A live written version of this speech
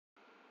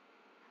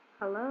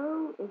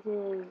Hello, it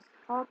is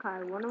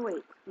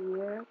HawkEye108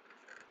 here,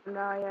 and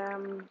I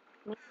am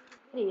making a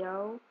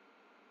video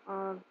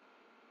of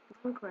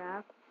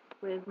Minecraft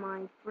with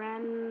my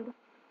friend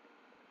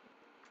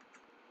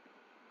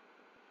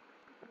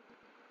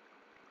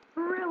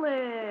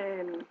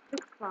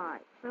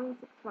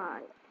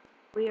krillin65.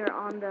 We are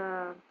on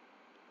the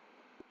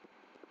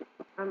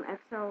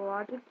XL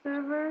Logic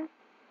server,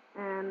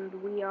 and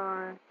we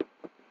are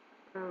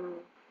um,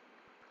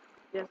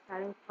 just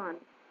having fun.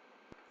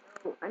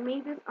 So I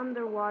made this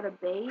underwater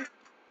base.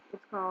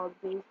 It's called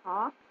Base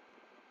Hawk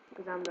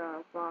because I'm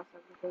the boss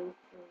of the base.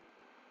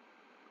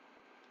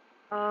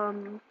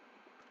 Oh,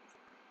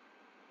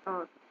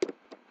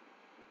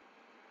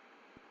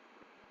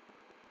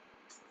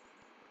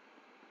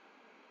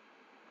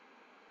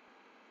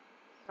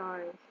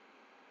 sorry.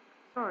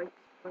 Sorry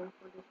for this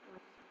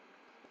one.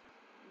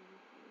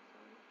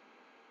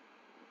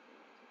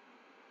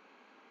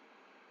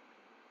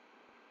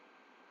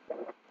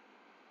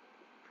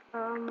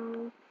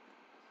 Um,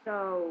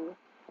 so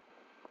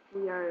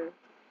we are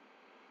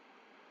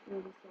in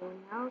the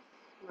same house.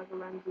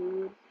 Legoland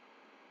dude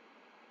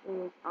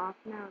is off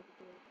now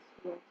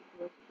because he has to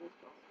go to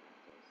baseball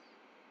practice.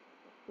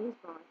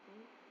 Baseball, I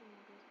think.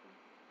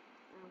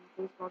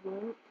 Baseball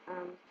game.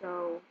 So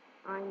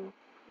I'm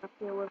up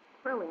here with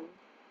Krillin.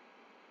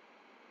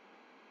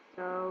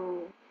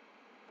 So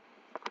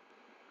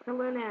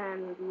Krillin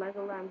and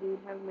Legoland dude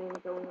have been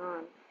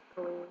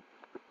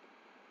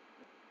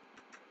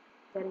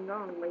getting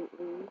on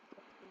lately.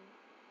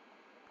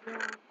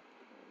 Yeah.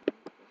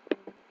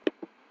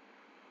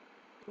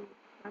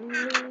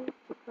 Friendly,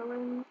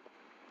 Krillin.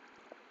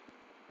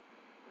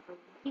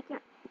 He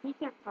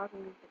can't talk to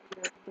me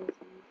because he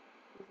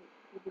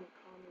didn't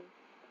call me.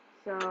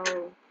 So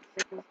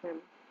this is him.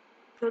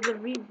 So the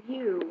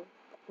review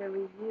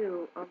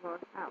of our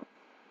house.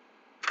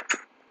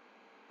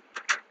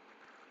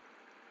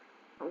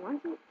 Oh, why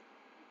is it?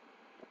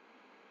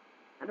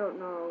 I don't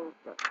know.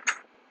 But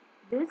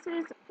this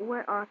is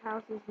where our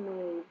house is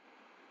made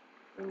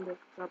in the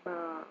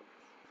suburbs.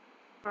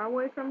 Far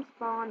away from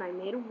spawn. I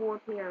made a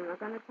warp here. I'm not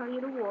gonna tell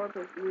you to warp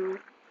if you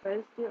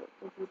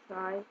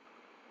try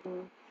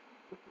and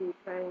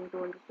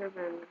go into the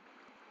server and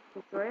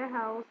destroy a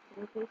house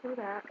in case of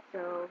that.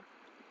 So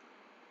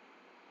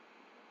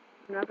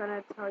I'm not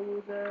gonna tell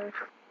you the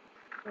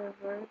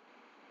server.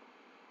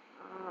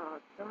 Oh,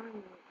 darn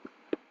it.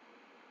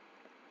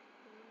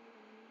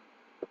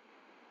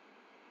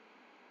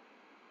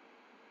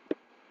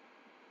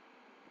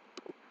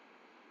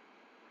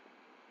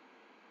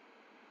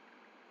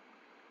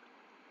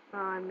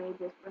 I made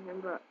this for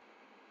him, but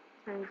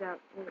turns out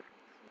it's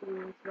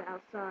leading to the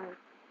outside.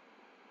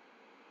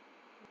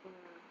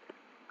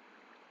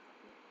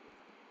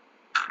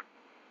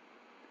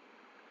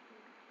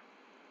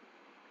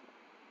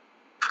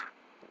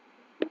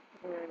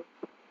 Yeah.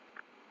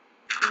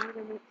 Not a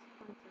bit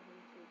fun for him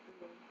to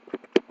do.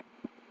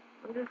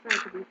 I'm just trying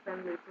to be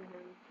friendly to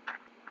him.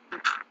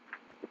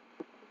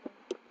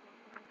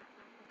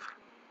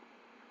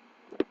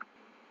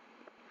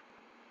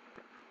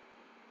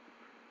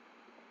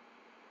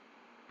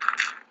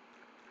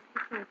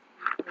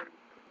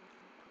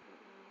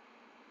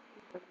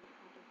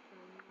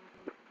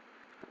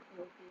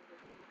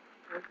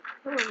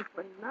 Kill him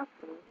for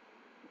nothing.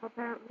 No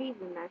apparent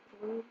reason,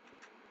 actually.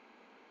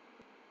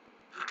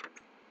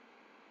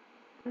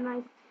 A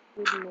nice,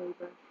 good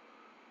neighbor.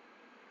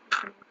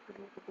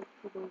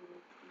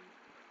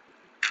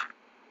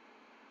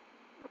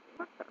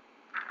 What the?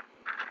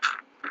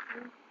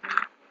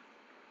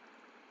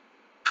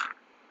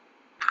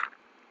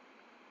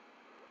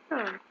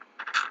 Oh,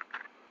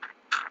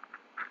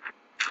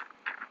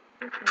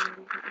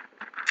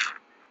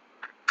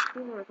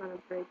 people are gonna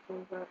break me,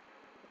 but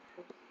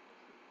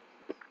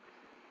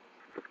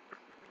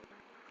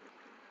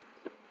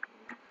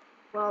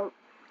well,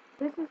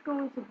 this is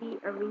going to be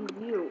a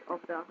review of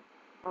the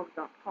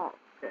Hawk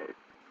base.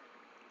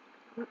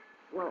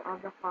 Well,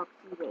 of the Hawk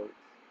Sea base.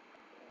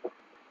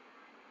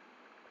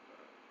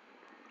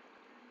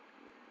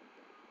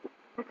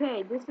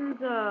 Okay, this is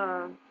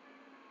the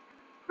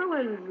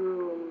Krillin's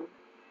room.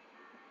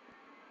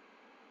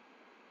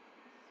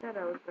 Said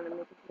I was gonna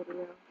make a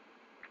video.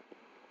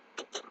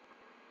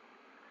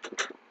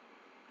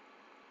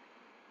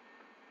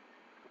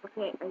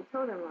 Okay, I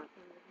told him I was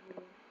gonna make a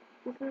video.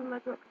 This is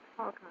like a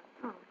Hawkeye.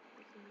 Oh,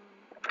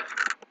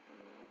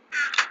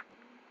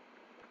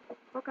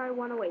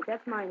 HawkEye108.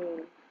 That's my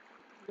name.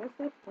 Yes,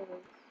 it is.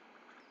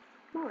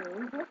 My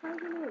name,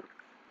 HawkEye108.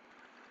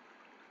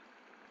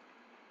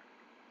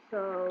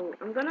 So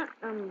I'm gonna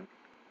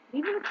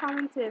leave in the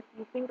comments if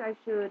you think I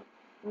should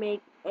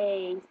make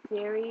a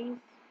series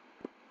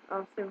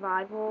of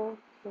single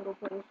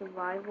player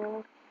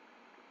survival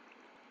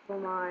for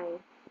my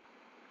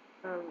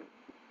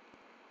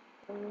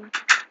thing,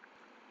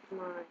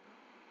 my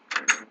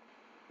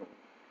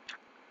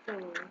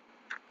thing.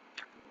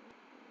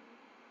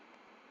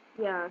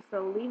 Yeah,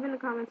 so leave in the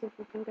comments if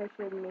you think I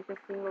should make a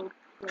single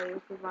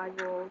player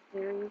survival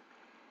series.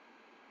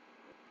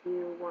 If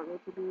you want me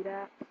to do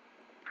that.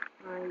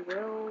 I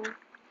will,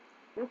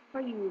 just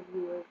for you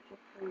viewers,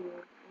 just for you,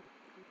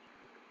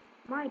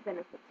 my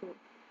benefit too.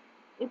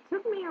 It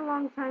took me a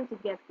long time to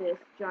get this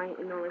giant,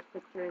 enormous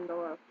picture in the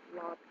lava.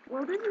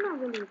 Well, this is not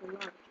really the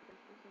lava,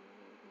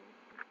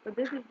 but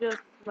this is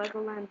just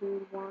Legoland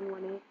Dude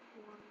 118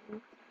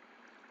 one.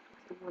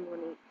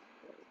 118.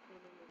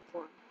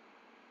 One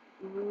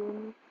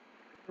room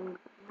and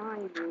my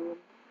room.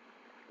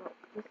 Well,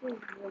 this is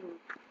really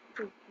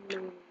his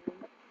main room.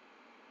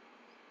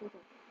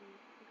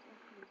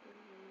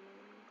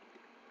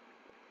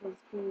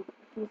 Because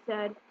he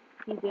said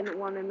he didn't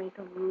want to make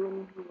a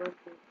room. He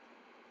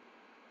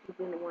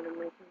didn't want to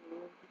make a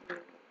room.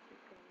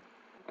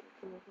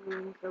 He didn't want to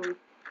make a room.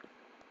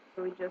 So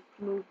he just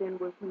moved in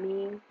with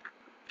me.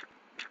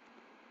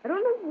 I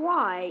don't know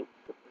why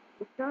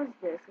it does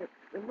this.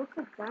 It looks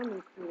like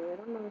diamonds to me. I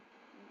don't know if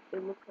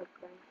it looks like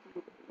diamonds to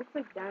you. It looks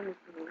like diamonds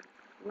to me.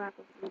 Lack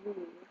of really.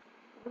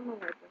 I don't know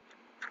why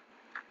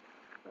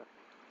but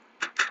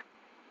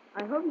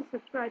I hope you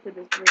subscribe to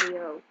this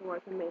video so I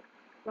can make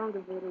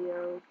longer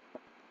videos.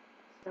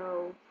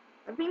 So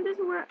I think this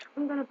is where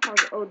I'm gonna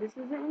pause it. Oh, this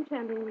is an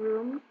enchanting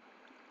room.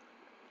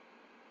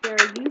 There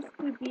used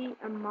to be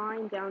a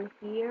mine down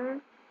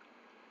here.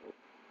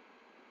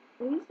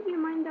 There used to be a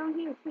mine down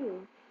here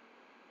too.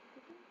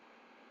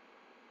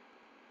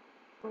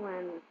 Oh,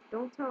 and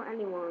don't tell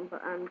anyone,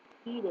 but I'm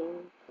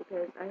cheating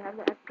because I have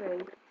the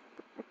X-ray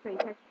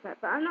texture pack,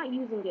 but I'm not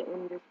using it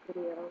in this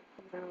video.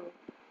 No,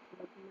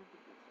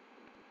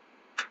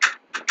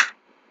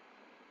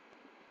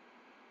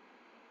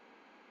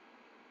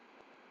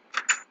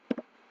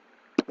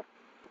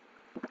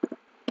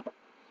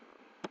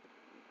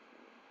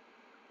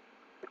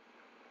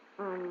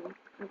 I would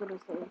never do so. I'm gonna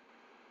say.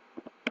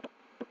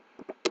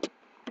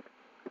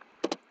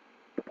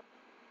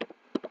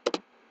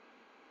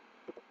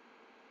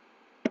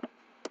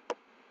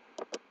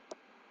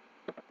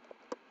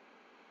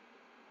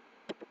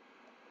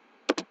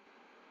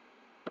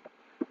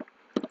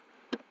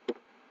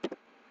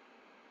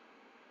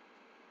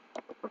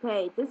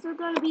 Okay, this is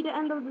going to be the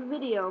end of the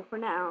video for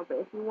now, but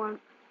if you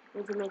want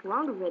me to make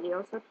longer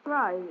videos,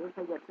 subscribe if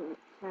I get to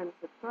 10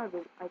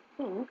 subscribers, I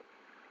think,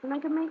 then I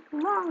can make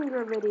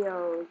longer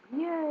videos.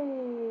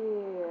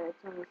 Yay!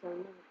 27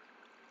 minutes.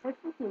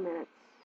 Like 50 minutes.